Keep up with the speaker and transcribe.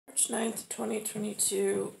9th,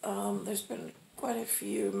 2022. There's been quite a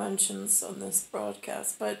few mentions on this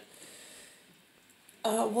broadcast, but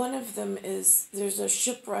one of them is there's a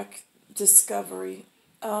shipwreck discovery.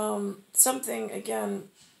 Something, again,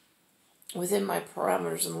 within my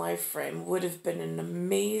parameters and life frame would have been an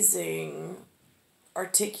amazing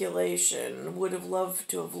articulation, would have loved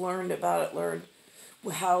to have learned about it, learned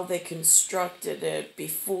how they constructed it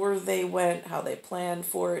before they went, how they planned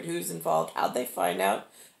for it, who's involved, how'd they find out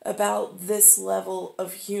about this level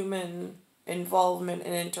of human involvement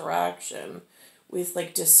and interaction with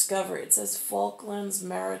like discovery. It says Falklands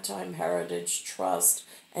Maritime Heritage Trust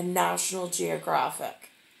and National Geographic.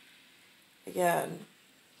 Again,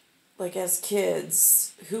 like as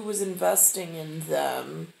kids, who was investing in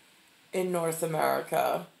them in North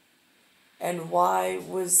America? And why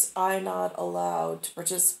was I not allowed to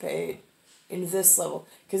participate in this level?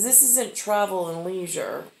 Because this isn't travel and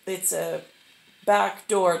leisure. It's a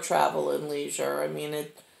backdoor travel and leisure. I mean,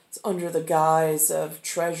 it's under the guise of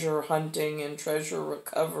treasure hunting and treasure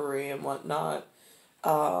recovery and whatnot.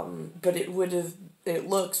 But it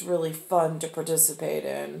looks really fun to participate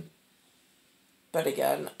in. But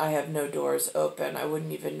again, I have no doors open. I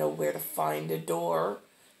wouldn't even know where to find a door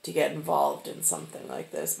to get involved in something like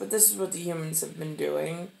this. But this is what the humans have been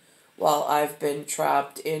doing while I've been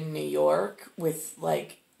trapped in New York with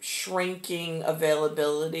like shrinking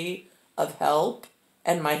availability of help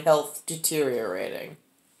and my health deteriorating.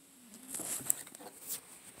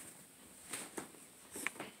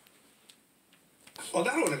 Well,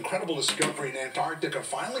 now an incredible discovery in Antarctica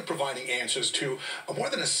finally providing answers to a more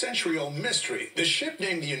than a century-old mystery. The ship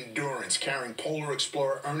named the Endurance, carrying polar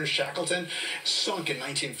explorer Ernest Shackleton, sunk in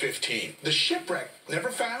 1915. The shipwreck never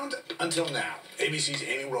found until now. ABC's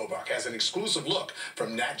Amy Robach has an exclusive look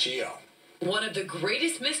from Nat Geo. One of the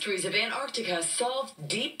greatest mysteries of Antarctica solved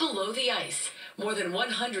deep below the ice. More than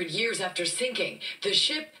 100 years after sinking, the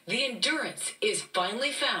ship, the Endurance, is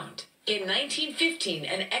finally found. In 1915,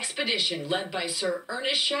 an expedition led by Sir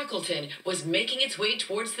Ernest Shackleton was making its way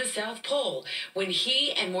towards the South Pole when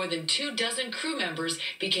he and more than 24 crew members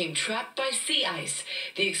became trapped by sea ice.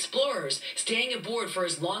 The explorers staying aboard for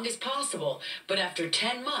as long as possible, but after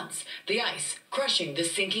 10 months, the ice crushing the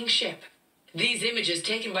sinking ship. These images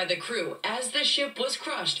taken by the crew as the ship was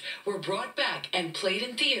crushed were brought back and played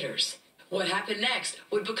in theaters. What happened next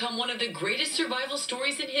would become one of the greatest survival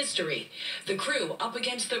stories in history. The crew up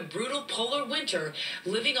against the brutal polar winter,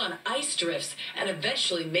 living on ice drifts, and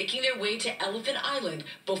eventually making their way to Elephant Island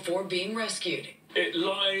before being rescued. It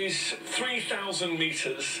lies 3,000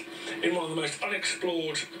 meters in one of the most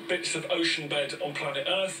unexplored bits of ocean bed on planet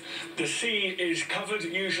Earth. The sea is covered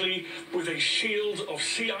usually with a shield of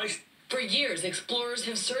sea ice. For years, explorers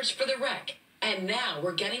have searched for the wreck. And now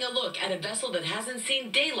we're getting a look at a vessel that hasn't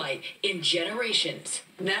seen daylight in generations.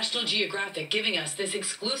 National Geographic giving us this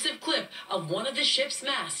exclusive clip of one of the ship's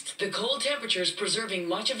masts. The cold temperatures preserving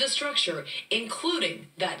much of the structure, including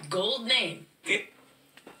that gold name.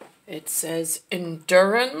 It says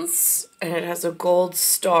Endurance, and it has a gold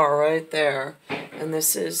star right there. And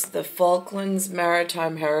this is the Falklands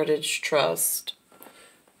Maritime Heritage Trust.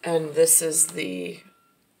 And this is the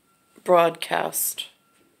broadcast.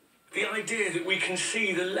 The idea that we can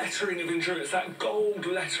see the lettering of Endurance, that gold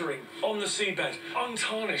lettering on the seabed,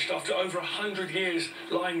 untarnished after over 100 years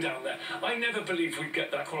lying down there. I never believed we'd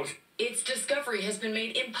get that quality. Its discovery has been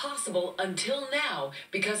made impossible until now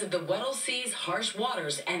because of the Weddell Sea's harsh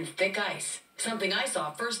waters and thick ice. Something I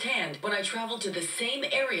saw firsthand when I traveled to the same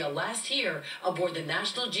area last year aboard the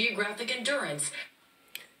National Geographic Endurance.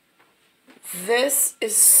 This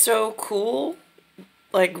is so cool.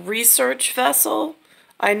 Like, research vessel.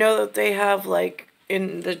 I know that they have, like,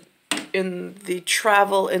 in the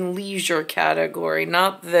travel and leisure category,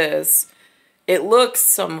 not this. It looks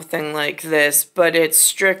something like this, but it's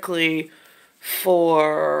strictly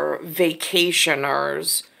for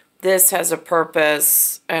vacationers. This has a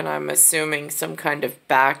purpose, and I'm assuming some kind of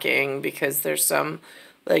backing, because there's some,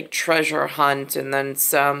 like, treasure hunt, and then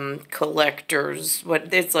some collectors.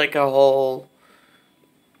 It's like a whole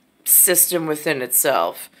system within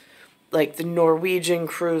itself. Like the Norwegian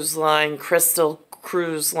Cruise Line, Crystal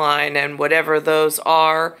Cruise Line, and whatever those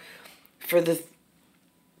are for the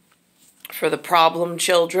problem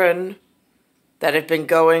children that have been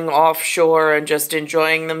going offshore and just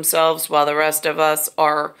enjoying themselves while the rest of us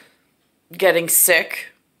are getting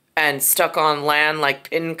sick and stuck on land like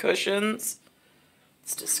pincushions.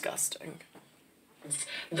 It's disgusting.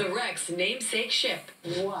 The wreck's namesake ship.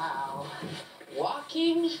 Wow.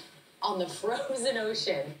 Walking on the frozen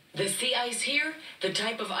ocean. The sea ice here, the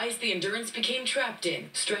type of ice the Endurance became trapped in,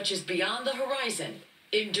 stretches beyond the horizon.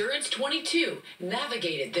 Endurance 22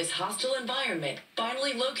 navigated this hostile environment,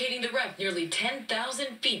 finally locating the wreck nearly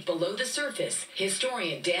 10,000 feet below the surface.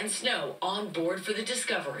 Historian Dan Snow on board for the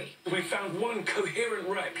discovery. We found one coherent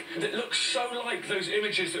wreck that looks so like those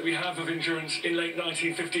images that we have of Endurance in late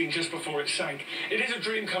 1915, just before it sank. It is a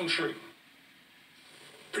dream come true.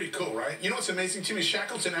 Pretty cool, right? You know what's amazing to me?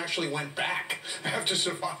 Shackleton actually went back after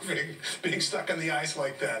surviving being stuck on the ice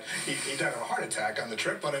like that. He died of a heart attack on the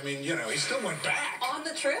trip, but I mean, you know, he still went back. On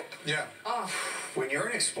the trip? Yeah. Oh. When you're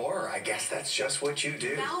an explorer, I guess that's just what you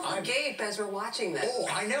do. Mouth agape as we're watching this. Oh,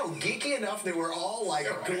 I know. Geeky enough that we're all like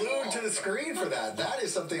glued to the screen for that. That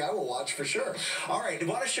is something I will watch for sure. All right, I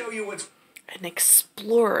want to show you what's... An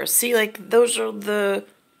explorer. See, like, those are the,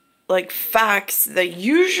 like, facts that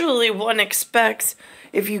usually one expects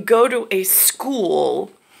if you go to a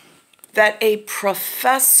school that a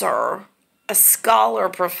professor, a scholar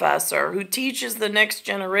professor who teaches the next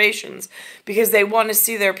generations because they want to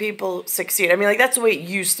see their people succeed. I mean, like, that's the way it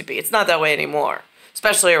used to be. It's not that way anymore,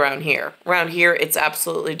 especially around here. Around here, it's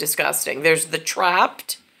absolutely disgusting. There's the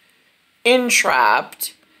trapped,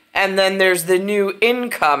 entrapped, and then there's the new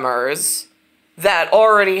incomers that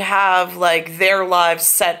already have, like, their lives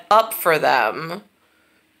set up for them.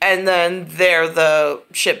 And then they're the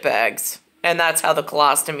shitbags. And that's how the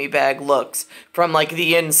colostomy bag looks from, like,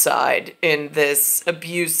 the inside in this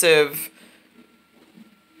abusive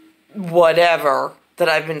whatever that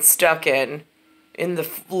I've been stuck in the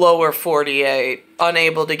lower 48.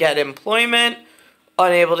 Unable to get employment,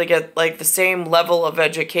 unable to get, like, the same level of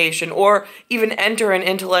education or even enter an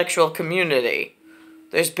intellectual community.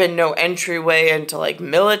 There's been no entryway into, like,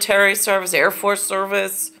 military service, Air Force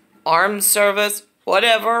service, armed service,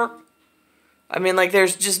 whatever. I mean, like,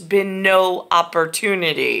 there's just been no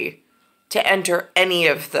opportunity to enter any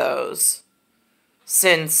of those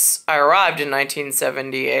since I arrived in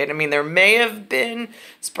 1978. I mean, there may have been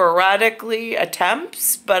sporadically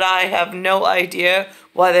attempts, but I have no idea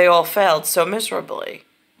why they all failed so miserably.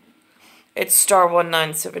 It's star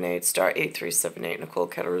 1978, star 8378, Nicole,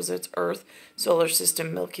 Cattaruzza, it's Earth, Solar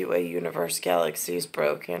System, Milky Way, Universe, Galaxies,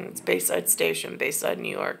 Broken. It's Bayside Station, Bayside,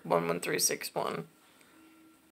 New York, 11361.